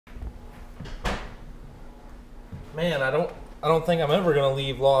Man, I don't think I'm ever gonna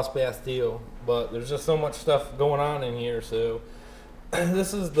leave Lost Bastille, but there's just so much stuff going on in here. So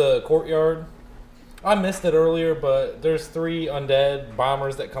this is the courtyard. I missed it earlier, but there's 3 undead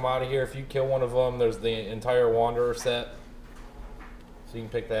bombers that come out of here. If you kill one of them, there's the entire Wanderer set, so you can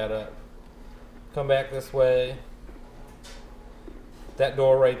pick that up. Come back this way. That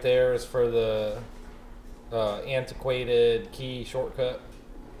door right there is for the antiquated key shortcut.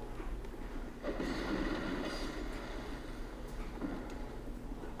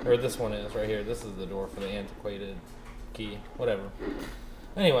 Or this one is right here. This is the door for the antiquated key. Whatever.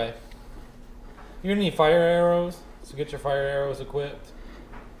 Anyway, you're gonna need fire arrows, so get your fire arrows equipped.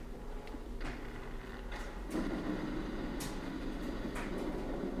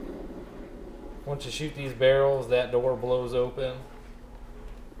 Once you shoot these barrels, that door blows open.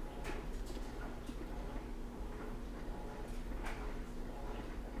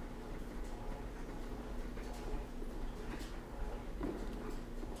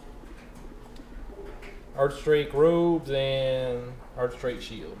 ARCHDRAKE robes and ARCHDRAKE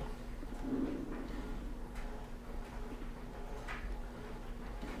shield.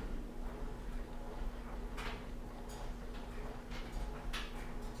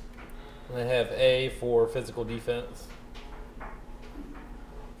 And I have A for physical defense.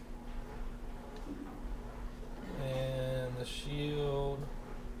 And the shield,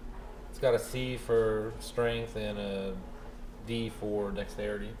 it's got a C for strength and a D for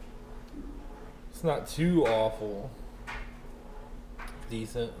dexterity. It's not too awful.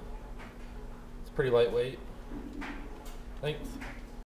 Decent. It's pretty lightweight. Thanks.